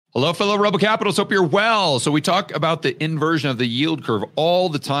Hello, fellow Rebel Capitals. Hope you're well. So we talk about the inversion of the yield curve all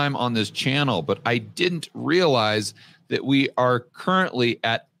the time on this channel, but I didn't realize that we are currently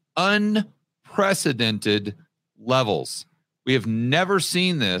at unprecedented levels. We have never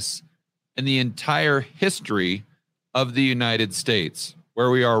seen this in the entire history of the United States,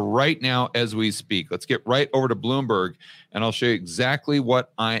 where we are right now as we speak. Let's get right over to Bloomberg, and I'll show you exactly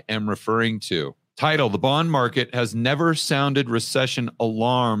what I am referring to. Title: The bond market has never sounded recession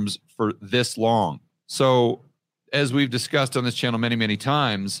alarms for this long. So, as we've discussed on this channel many, many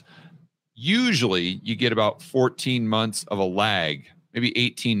times, usually you get about 14 months of a lag, maybe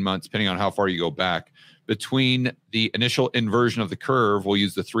 18 months, depending on how far you go back, between the initial inversion of the curve. We'll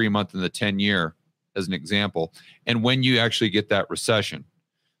use the 3-month and the 10-year as an example, and when you actually get that recession.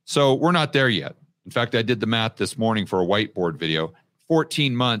 So we're not there yet. In fact, I did the math this morning for a whiteboard video.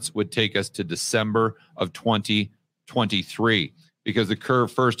 14 months would take us to December of 2023 because the curve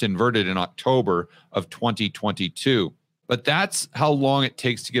first inverted in October of 2022. But that's how long it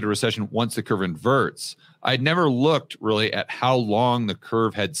takes to get a recession once the curve inverts. I'd never looked really at how long the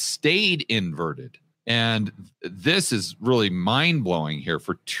curve had stayed inverted. And this is really mind-blowing here.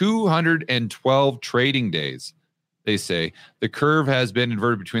 For 212 trading days, they say, the curve has been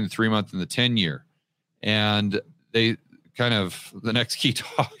inverted between the 3-month and the 10-year. And they kind of, the next key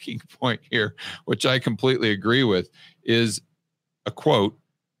talking point here, which I completely agree with, is a quote: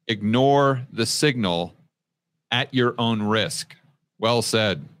 ignore the signal at your own risk. Well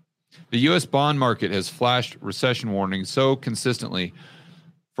said. The U.S. bond market has flashed recession warnings so consistently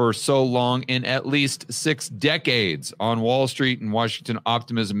for so long, in at least 6 decades. On Wall Street and Washington,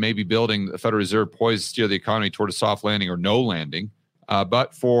 optimism may be building, the Federal Reserve poised to steer the economy toward a soft landing or no landing.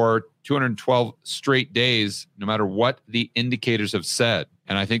 But for 212 straight days, no matter what the indicators have said,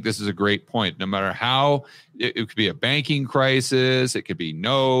 and I think this is a great point, no matter how, it could be a banking crisis, it could be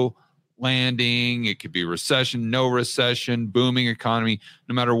no landing, it could be recession, no recession, booming economy,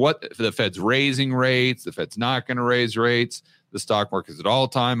 no matter what, the Fed's raising rates, the Fed's not going to raise rates, the stock market's at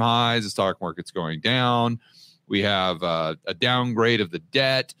all-time highs, the stock market's going down, we have a downgrade of the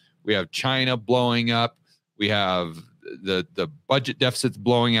debt, we have China blowing up, we have the budget deficit's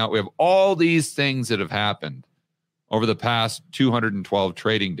blowing out. We have all these things that have happened over the past 212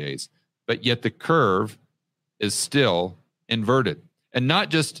 trading days, but yet the curve is still inverted, and not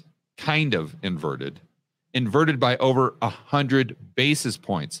just kind of inverted by over 100 basis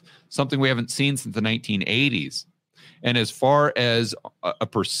points, something we haven't seen since the 1980s. And as far as a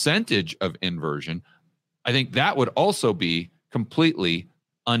percentage of inversion, I think that would also be completely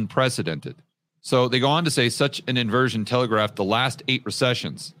unprecedented. So they go on to say such an inversion telegraphed the last 8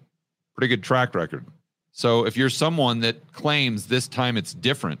 recessions. Pretty good track record. So if you're someone that claims this time it's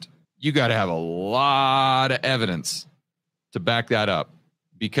different, you got to have a lot of evidence to back that up,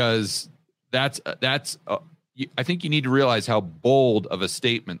 because I think you need to realize how bold of a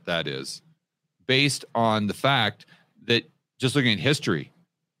statement that is, based on the fact that just looking at history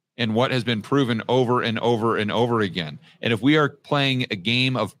and what has been proven over and over and over again. And if we are playing a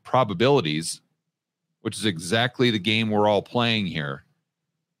game of probabilities, which is exactly the game we're all playing here,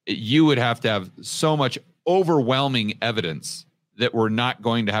 you would have to have so much overwhelming evidence that we're not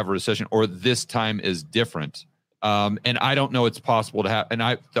going to have a recession, or this time is different. And I don't know it's possible to have, and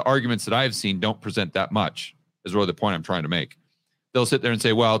the arguments that I've seen don't present that much, is really the point I'm trying to make. They'll sit there and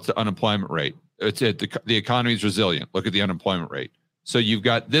say, well, it's the unemployment rate. The economy is resilient. Look at the unemployment rate. So you've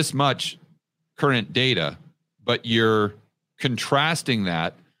got this much current data, but you're contrasting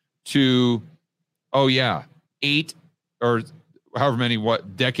that to, 8 or however many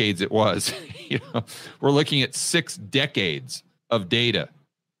decades it was. We're looking at 6 decades of data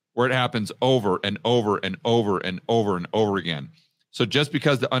where it happens over and over and over and over and over again. So just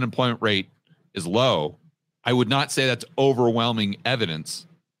because the unemployment rate is low, I would not say that's overwhelming evidence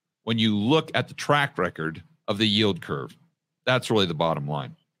when you look at the track record of the yield curve. That's really the bottom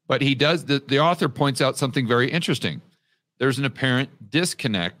line. But the author points out something very interesting. There's an apparent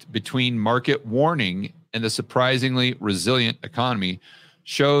disconnect between market warning and the surprisingly resilient economy,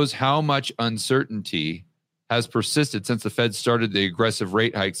 shows how much uncertainty has persisted since the Fed started the aggressive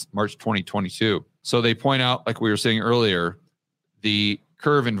rate hikes March 2022. So they point out, like we were saying earlier, the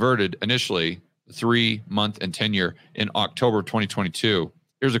curve inverted initially, 3-month and 10-year, in October 2022.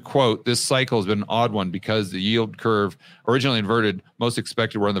 Here's a quote: "This cycle has been an odd one because the yield curve, originally inverted, most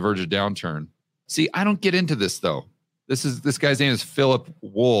expected we're on the verge of downturn." See, I don't get into this though. This guy's name is Philip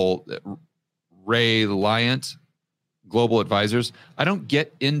Wool, Reliant Global Advisors. I don't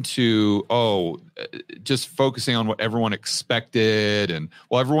get into, just focusing on what everyone expected. And,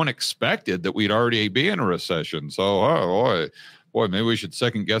 well, everyone expected that we'd already be in a recession. So, boy, maybe we should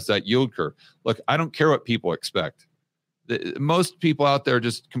second guess that yield curve. Look, I don't care what people expect. Most people out there are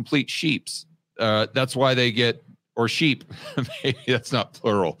just complete sheeps. That's why they get, or sheep, maybe that's not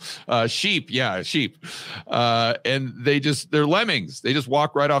plural. Sheep. And they're lemmings. They just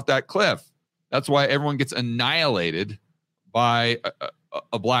walk right off that cliff. That's why everyone gets annihilated by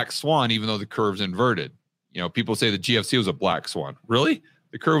a black swan, even though the curve's inverted. People say the GFC was a black swan. Really?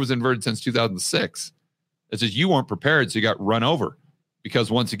 The curve was inverted since 2006. It's just you weren't prepared, so you got run over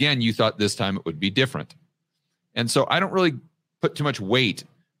because once again, you thought this time it would be different. And so I don't really put too much weight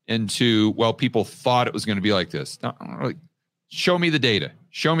into, well, people thought it was going to be like this. No, I don't really. Show me the data.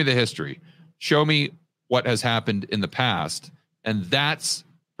 Show me the history. Show me what has happened in the past. And that's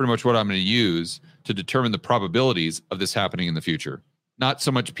pretty much what I'm going to use to determine the probabilities of this happening in the future. Not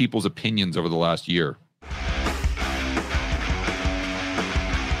so much people's opinions over the last year.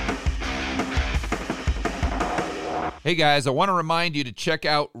 Hey guys, I want to remind you to check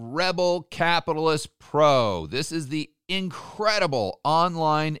out Rebel Capitalist Pro. This is the incredible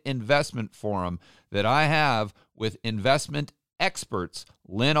online investment forum that I have with investment experts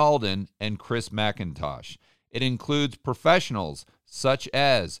Lynn Alden and Chris McIntosh. It includes professionals such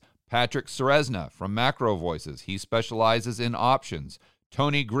as Patrick Ceresna from Macro Voices. He specializes in options.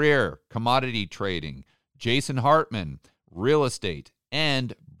 Tony Greer, commodity trading. Jason Hartman, real estate.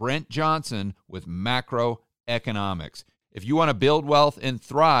 And Brent Johnson with macro economics. If you want to build wealth and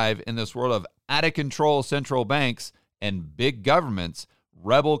thrive in this world of out-of-control central banks and big governments,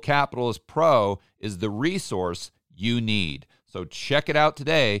 Rebel Capitalist Pro is the resource you need. So check it out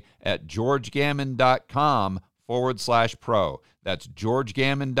today at georgegammon.com/pro. That's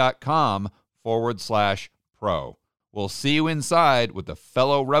georgegammon.com/pro. We'll see you inside with the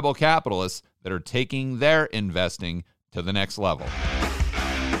fellow Rebel capitalists that are taking their investing to the next level.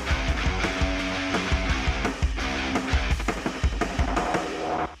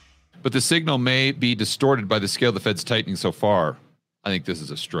 But the signal may be distorted by the scale the Fed's tightening so far. I think this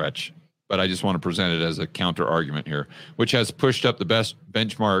is a stretch, but I just want to present it as a counter argument here, which has pushed up the best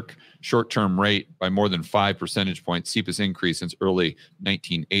benchmark short-term rate by more than 5 percentage points, steepest increase since early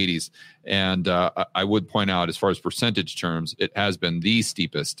 1980s. And I would point out, as far as percentage terms, it has been the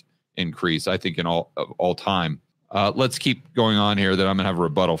steepest increase, I think, in all time. Let's keep going on here. That I'm going to have a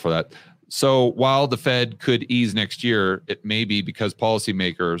rebuttal for that. So while the Fed could ease next year, it may be because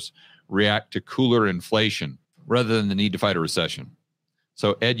policymakers react to cooler inflation rather than the need to fight a recession.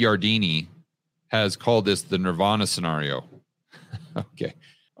 So Ed Yardeni has called this the Nirvana scenario. Okay.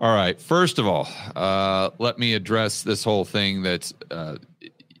 All right. First of all, let me address this whole thing that, the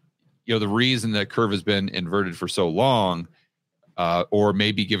reason that curve has been inverted for so long, or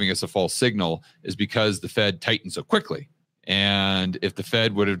maybe giving us a false signal, is because the Fed tightened so quickly. And if the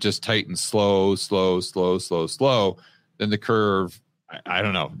Fed would have just tightened slow, then the curve, I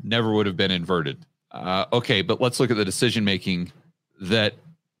don't know, never would have been inverted. Okay, but let's look at the decision-making that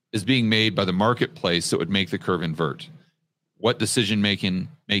is being made by the marketplace that would make the curve invert. What decision-making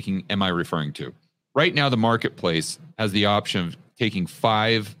am I referring to? Right now, the marketplace has the option of taking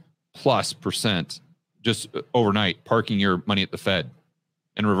 5+% just overnight, parking your money at the Fed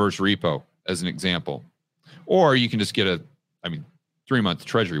and reverse repo, as an example. Or you can just get a 3-month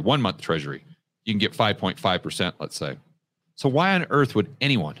treasury, 1-month treasury. You can get 5.5%, let's say. So why on earth would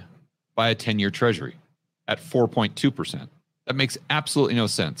anyone buy a 10-year treasury at 4.2%? That makes absolutely no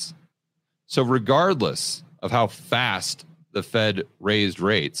sense. So regardless of how fast the Fed raised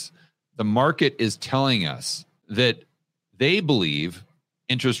rates, the market is telling us that they believe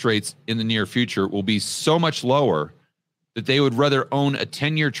interest rates in the near future will be so much lower that they would rather own a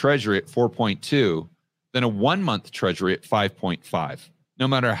 10-year treasury at 4.2 than a 1-month treasury at 5.5. No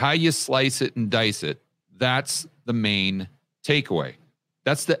matter how you slice it and dice it, that's the main takeaway.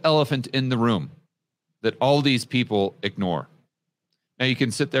 That's the elephant in the room that all these people ignore. Now you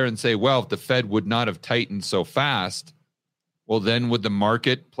can sit there and say, well, if the Fed would not have tightened so fast, well, then would the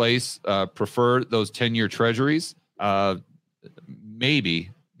marketplace prefer those 10-year treasuries? Maybe.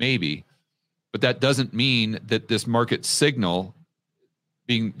 But that doesn't mean that this market signal,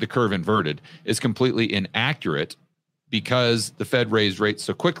 being the curve inverted, is completely inaccurate because the Fed raised rates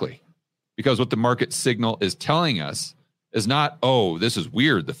so quickly. Because what the market signal is telling us is not, oh, this is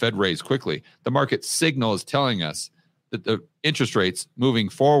weird, the Fed raised quickly. The market signal is telling us that the interest rates moving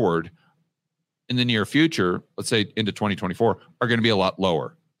forward in the near future, let's say into 2024, are going to be a lot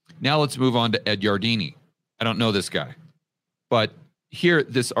lower. Now let's move on to Ed Yardeni. I don't know this guy, but here,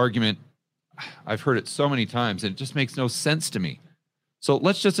 this argument, I've heard it so many times, and it just makes no sense to me. So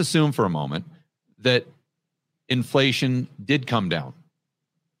let's just assume for a moment that inflation did come down.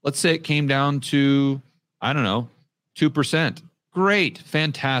 Let's say it came down to, 2%. Great.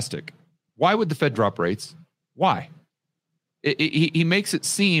 Fantastic. Why would the Fed drop rates? Why? He makes it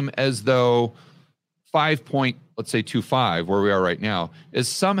seem as though 5.25, where we are right now, is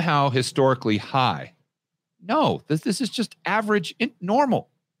somehow historically high. No, this is just average, normal.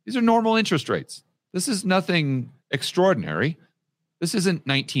 These are normal interest rates. This is nothing extraordinary. This isn't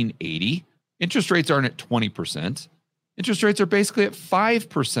 1980. Interest rates aren't at 20%. Interest rates are basically at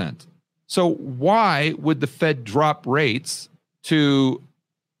 5%. So why would the Fed drop rates to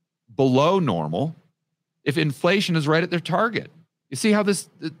below normal if inflation is right at their target? You see how it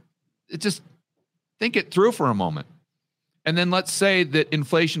just think it through for a moment. And then let's say that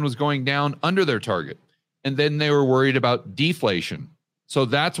inflation was going down under their target, and then they were worried about deflation. So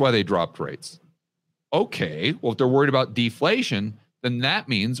that's why they dropped rates. Okay, well, if they're worried about deflation, then that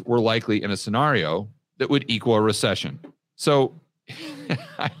means we're likely in a scenario that would equal a recession. So,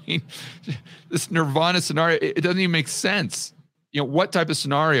 I mean, this nirvana scenario, it doesn't even make sense. You know, what type of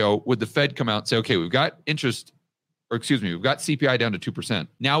scenario would the Fed come out and say, okay, we've got we've got CPI down to 2%.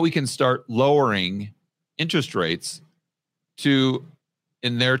 Now we can start lowering interest rates to,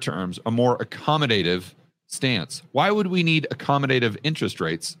 in their terms, a more accommodative stance. Why would we need accommodative interest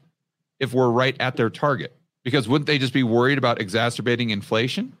rates if we're right at their target? Because wouldn't they just be worried about exacerbating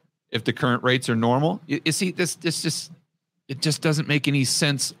inflation if the current rates are normal? You see, it just doesn't make any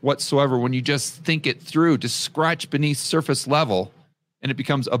sense whatsoever when you just think it through, just scratch beneath surface level, and it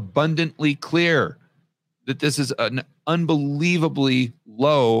becomes abundantly clear that this is an unbelievably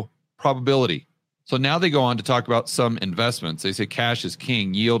low probability. So now they go on to talk about some investments. They say cash is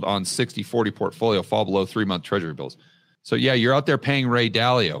king, yield on 60-40 portfolio, fall below 3-month treasury bills. So yeah, you're out there paying Ray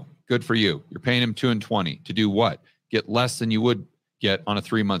Dalio. Good for you. You're paying him 2 and 20 to do what? Get less than you would get on a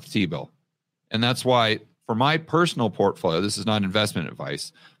 3-month T-bill. And that's why for my personal portfolio, this is not investment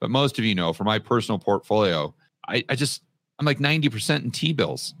advice, but most of you know, for my personal portfolio, I'm like 90% in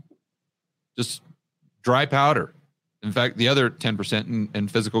T-bills, just dry powder. In fact, the other 10% in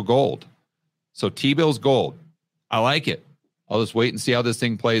physical gold. So T-bills, gold. I like it. I'll just wait and see how this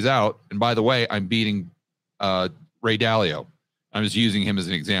thing plays out. And by the way, I'm beating Ray Dalio. I'm just using him as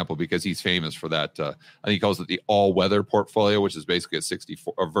an example because he's famous for that. I think he calls it the all-weather portfolio, which is basically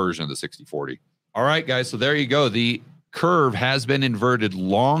a version of the 60-40. All right, guys. So there you go. The curve has been inverted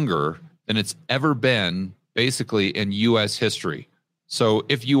longer than it's ever been, basically, in U.S. history. So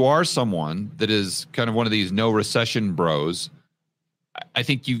if you are someone that is kind of one of these no recession bros, I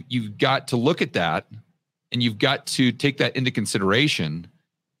think you've got to look at that and you've got to take that into consideration.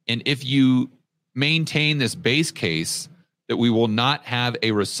 And if you maintain this base case that we will not have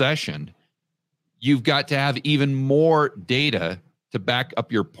a recession, you've got to have even more data to back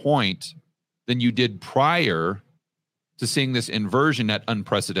up your point than you did prior to seeing this inversion at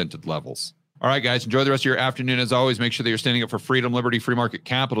unprecedented levels. All right, guys, enjoy the rest of your afternoon. As always, make sure that you're standing up for freedom, liberty, free market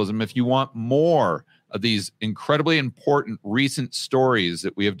capitalism. If you want more of these incredibly important recent stories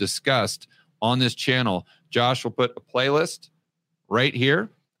that we have discussed on this channel, Josh will put a playlist right here, and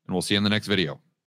we'll see you in the next video.